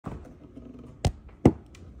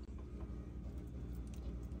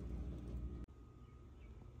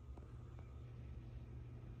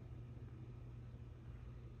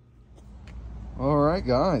Alright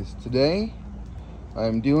guys, today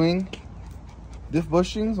I'm doing diff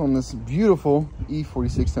bushings on this beautiful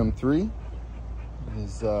E46 M3. It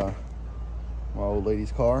is my old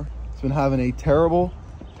lady's car. It's been having a terrible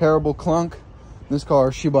clunk. This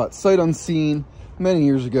car she bought sight unseen many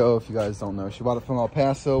years ago. If you guys don't know, she bought it from El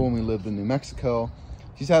Paso when we lived in New Mexico.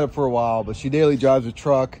 She's had it for a while, but she daily drives a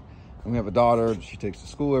truck, and we have a daughter that she takes to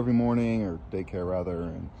school every morning, or daycare rather,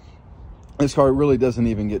 and this car really doesn't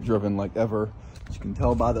even get driven like ever. As you can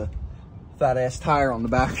tell by the fat ass tire on the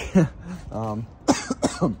back.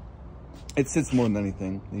 It sits more than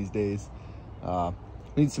anything these days.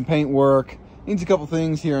 Needs some paint work, needs a couple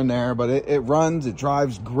things here and there, but it runs, it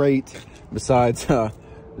drives great, besides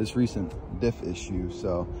this recent diff issue.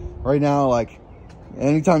 So right now, like,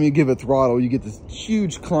 anytime you give it throttle, you get this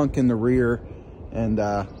huge clunk in the rear. And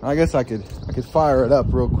I guess I could fire it up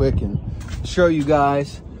real quick and show you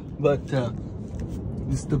guys. But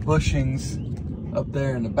it's the bushings up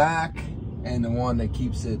there in the back, and the one that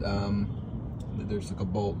keeps it, there's like a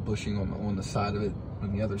bolt bushing on the side of it.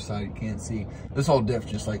 On the other side you can't see. This whole diff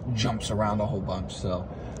just like jumps around a whole bunch. So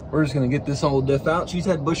we're just gonna get this old diff out. She's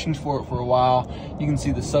had bushings for it for a while. You can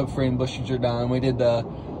see the subframe bushings are down. We did the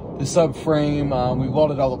subframe, we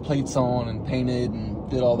welded all the plates on and painted and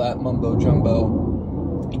did all that mumbo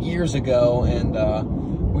jumbo years ago, and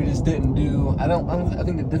we just didn't do, I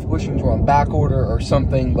think the diff bushings were on back order or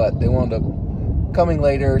something, but they wound up coming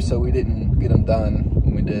later, so we didn't get them done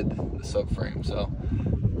when we did the subframe. So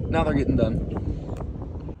now they're getting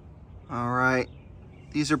done. All right,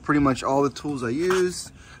 these are pretty much all the tools I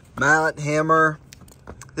used. Mallet, hammer.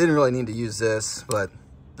 Didn't really need to use this, but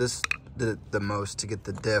this did it the most to get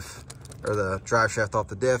the diff or the drive shaft off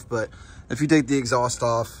the diff. But if you take the exhaust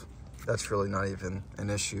off, that's really not even an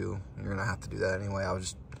issue. You're gonna have to do that anyway. I was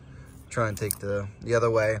just trying to take the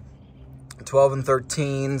other way. 12 and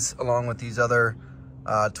 13s along with these other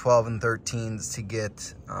 12 and 13s to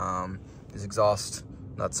get these exhaust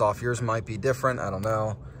nuts off. Yours might be different, I don't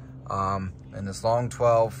know. And this long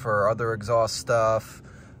 12 for other exhaust stuff.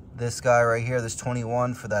 This guy right here, this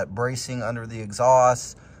 21 for that bracing under the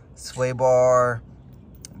exhaust. Sway bar,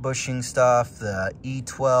 bushing stuff. The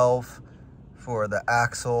E12 for the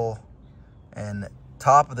axle and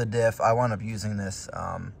top of the diff. I wound up using this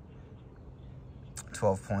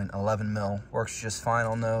 12.11 mil. Works just fine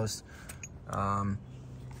on those.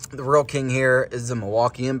 The real king here is the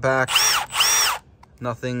Milwaukee Impact.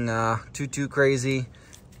 Nothing too crazy.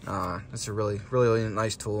 It's a really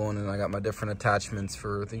nice tool, and then I got my different attachments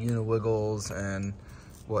for the uni-wiggles and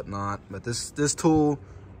whatnot. But this tool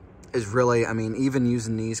is really, I mean, even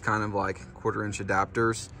using these kind of like 1/4-inch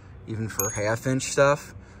adapters, even for 1/2-inch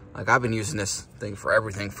stuff, like I've been using this thing for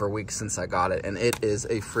everything for a week since I got it, and it is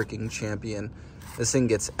a freaking champion. This thing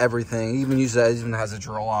gets everything. Even use it, even has a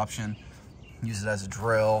drill option. Use it as a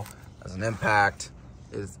drill, as an impact.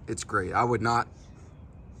 It's great. I would not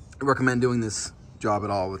recommend doing this job at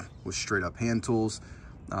all with straight up hand tools.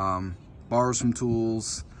 Borrow some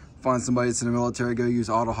tools. Find somebody that's in the military. Go use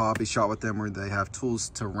Auto Hobby. Shop with them where they have tools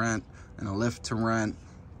to rent and a lift to rent.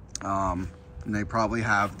 And they probably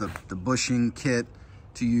have the bushing kit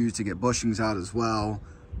to use to get bushings out as well.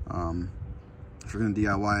 If you're gonna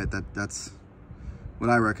DIY it, that's what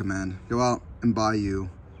I recommend. Go out and buy you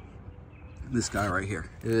this guy right here.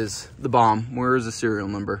 It is the bomb. Where is the serial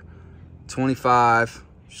number? 25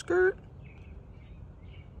 skirt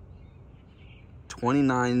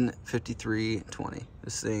 295320.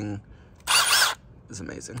 This thing is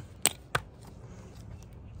amazing.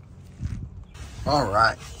 All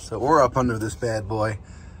right, so we're up under this bad boy.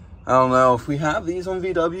 I don't know if we have these on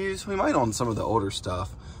VWs. We might on some of the older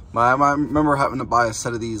stuff. But I remember having to buy a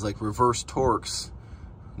set of these like reverse torques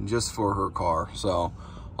just for her car. So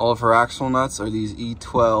all of her axle nuts are these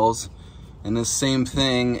E12s, and this same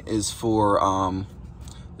thing is for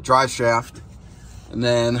the drive shaft. And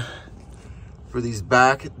then for these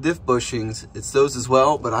back diff bushings, it's those as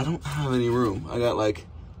well, but I don't have any room. I got like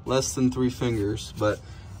less than 3 fingers, but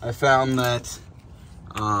I found that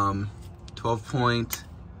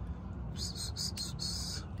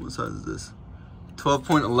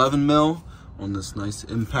 12.11 mil on this nice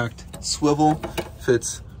impact swivel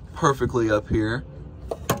fits perfectly up here.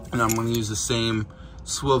 And I'm gonna use the same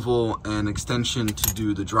swivel and extension to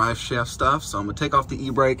do the drive shaft stuff. So I'm gonna take off the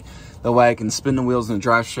e-brake, that way I can spin the wheels in the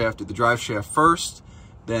drive shaft, do the drive shaft first,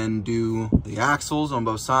 then do the axles on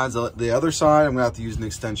both sides. The other side, I'm gonna have to use an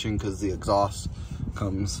extension because the exhaust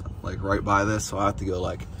comes like right by this. So I have to go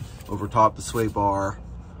like over top the sway bar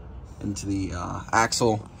into the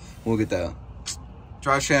axle. We'll get the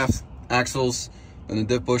drive shaft, axles, and the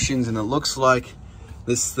diff bushings, and it looks like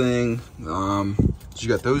this thing, so you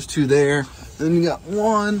got those two there. Then you got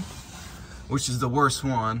one, which is the worst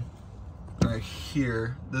one, right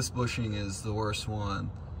here. This bushing is the worst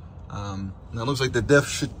one. Now it looks like the diff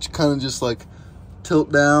should kind of just like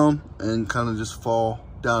tilt down and kind of just fall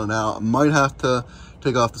down and out. I might have to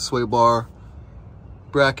take off the sway bar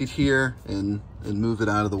bracket here and move it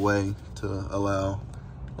out of the way to allow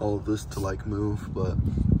all of this to like move, but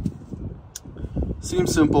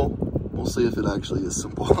seems simple. We'll see if it actually is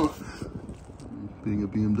simple. Being a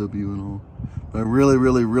BMW and all. But I really,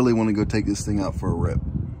 really, really want to go take this thing out for a rip.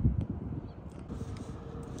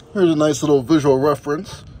 Here's a nice little visual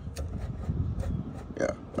reference.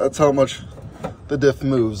 Yeah, that's how much the diff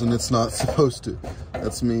moves, and it's not supposed to.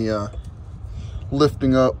 That's me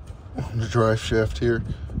lifting up the drive shaft here.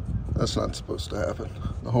 That's not supposed to happen.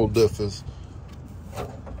 The whole diff is...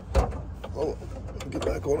 Oh, get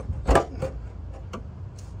back on it.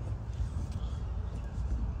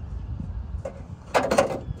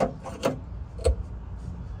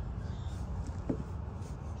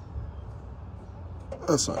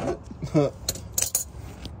 That's not good.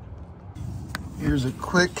 Here's a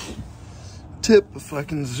quick tip if I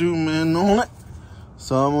can zoom in on it.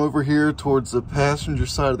 So I'm over here towards the passenger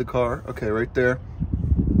side of the car. Okay, right there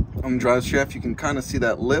on the drive shaft, you can kind of see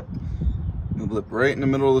that lip. The lip right in the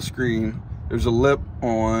middle of the screen. There's a lip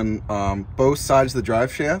on both sides of the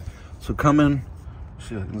drive shaft. So come in,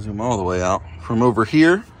 see if I can zoom all the way out. From over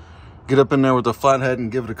here, get up in there with the flathead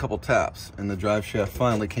and give it a couple taps. And the drive shaft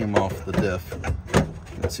finally came off the diff.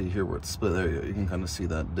 Let's see here where it's split. There you go. You can kind of see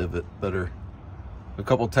that divot better. A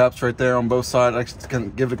couple taps right there on both sides. I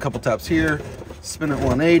can give it a couple taps here. Spin it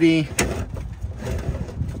 180.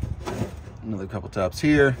 Another couple taps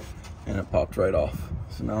here, and it popped right off.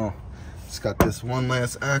 So now it's got this one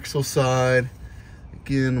last axle side.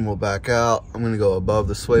 Again, we'll back out. I'm gonna go above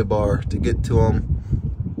the sway bar to get to them,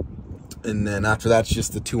 and then after that's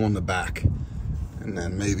just the two on the back, and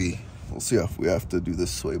then maybe we'll see if we have to do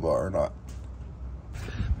this sway bar or not.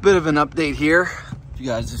 Bit of an update here. If you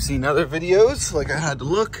guys have seen other videos, like I had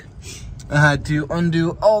to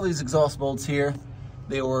undo all these exhaust bolts here.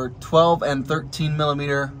 They were 12 and 13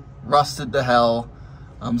 millimeter, rusted to hell.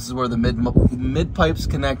 This is where the mid pipes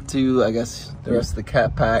connect to, I guess, the rest of the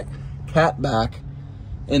cat back.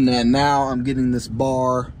 And then now I'm getting this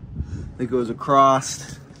bar that goes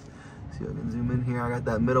across. See if I can zoom in here. I got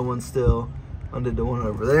that middle one still. Undid the one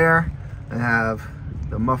over there. I have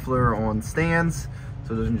the muffler on stands,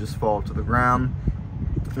 so it doesn't just fall to the ground.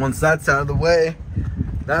 Once that's out of the way,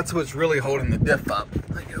 that's what's really holding the diff up.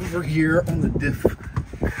 Like over here on the diff,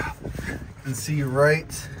 you can see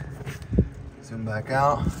right, zoom back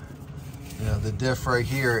out, you know, the diff right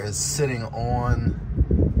here is sitting on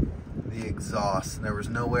the exhaust. There was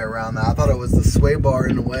no way around that. I thought it was the sway bar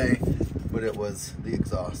in the way, but it was the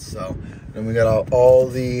exhaust. So then we got all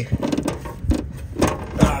the,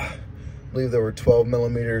 I believe there were 12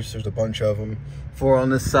 millimeters. There's a bunch of them. 4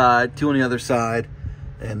 on this side, 2 on the other side.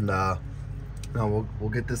 And now we'll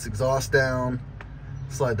get this exhaust down,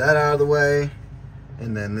 slide that out of the way,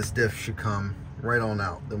 and then this diff should come right on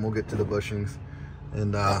out. Then we'll get to the bushings.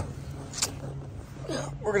 And yeah,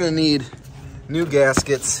 we're gonna need new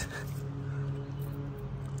gaskets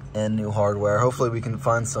and new hardware. Hopefully we can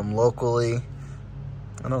find some locally.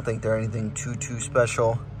 I don't think they're anything too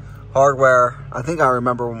special. Hardware, I think I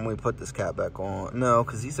remember when we put this cat back on. No,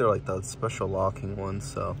 because these are like the special locking ones.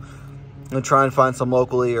 So I'm gonna try and find some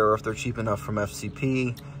locally, or if they're cheap enough from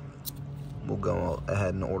FCP, we'll go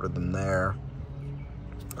ahead and order them there.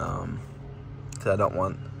 Cause I don't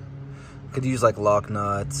want, could use like lock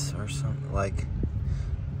nuts or something. Like,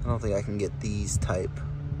 I don't think I can get these type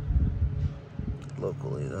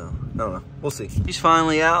locally though. No, we'll see. He's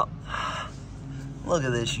finally out. Look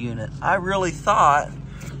at this unit. I really thought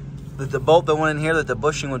that the bolt that went in here, that the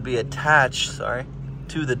bushing would be attached,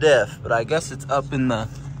 to the diff, but I guess it's up in the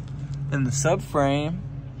subframe,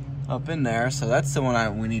 up in there. So that's the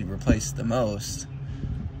one we need to replace the most.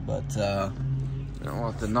 But I don't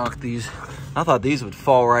want to knock these. I thought these would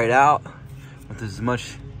fall right out with as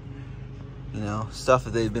much, stuff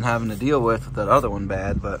that they've been having to deal with that other one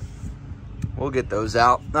bad. But we'll get those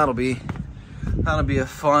out. That'll be a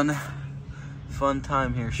fun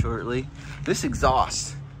time here shortly. This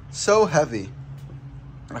exhaust, so heavy.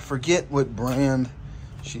 I forget what brand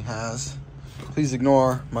she has. Please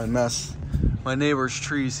ignore my mess. My neighbor's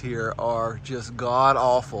trees here are just god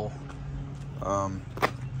awful.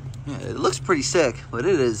 Yeah, it looks pretty sick, but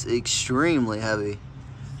it is extremely heavy.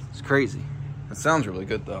 It's crazy. It sounds really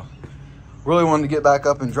good though. Really wanted to get back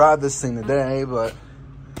up and drive this thing today, but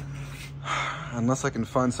unless I can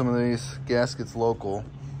find some of these gaskets local,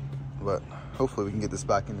 but hopefully we can get this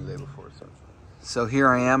back in today before it starts. So here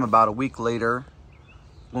I am about a week later,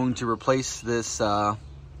 going to replace this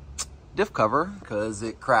diff cover because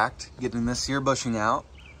it cracked getting this here bushing out.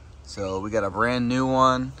 So we got a brand new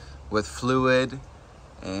one with fluid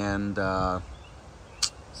and some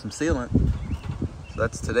sealant. So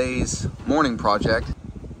that's today's morning project.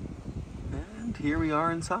 And here we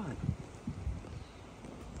are inside.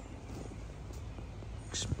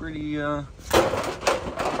 Looks pretty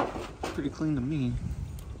clean to me.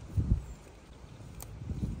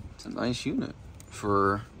 It's a nice unit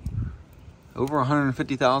for over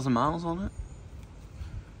 150,000 miles on it.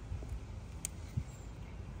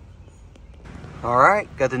 All right,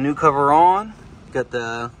 got the new cover on. Got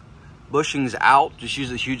the bushings out. Just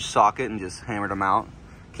used a huge socket and just hammered them out.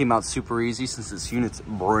 Came out super easy since this unit's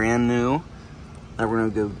brand new. Now we're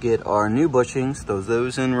gonna go get our new bushings, throw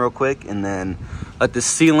those in real quick, and then let the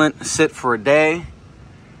sealant sit for a day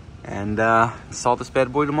and install this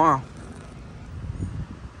bad boy tomorrow.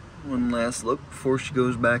 One last look before she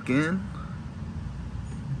goes back in.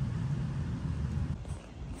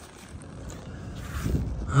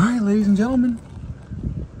 All right, ladies and gentlemen,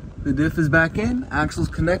 the diff is back in, axle's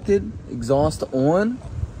connected, exhaust on.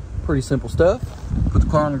 Pretty simple stuff. Put the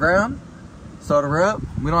car on the ground, start her up.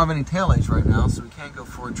 We don't have any taillights right now, so we can't go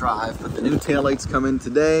for a drive, but the new taillights come in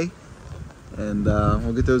today, and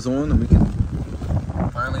we'll get those on, and we can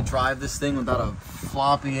finally drive this thing without a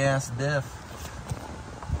floppy ass diff.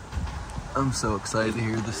 I'm so excited to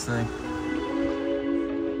hear this thing.